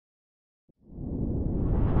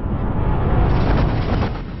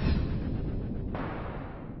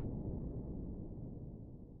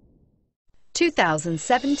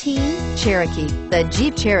2017 Cherokee. The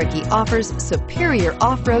Jeep Cherokee offers superior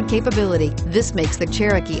off-road capability. This makes the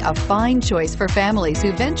Cherokee a fine choice for families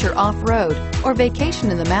who venture off-road or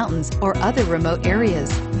vacation in the mountains or other remote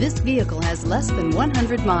areas. This vehicle has less than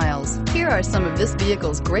 100 miles. Here are some of this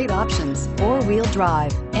vehicle's great options: four-wheel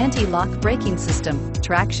drive, anti-lock braking system,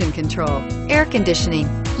 traction control, air conditioning,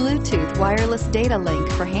 Bluetooth wireless data link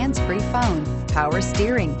for hands-free phone, power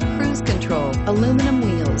steering, cruise control, aluminum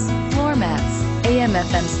wheels, floor mats,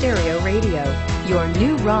 AM/FM stereo radio. Your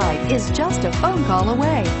new ride is just a phone call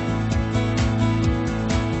away.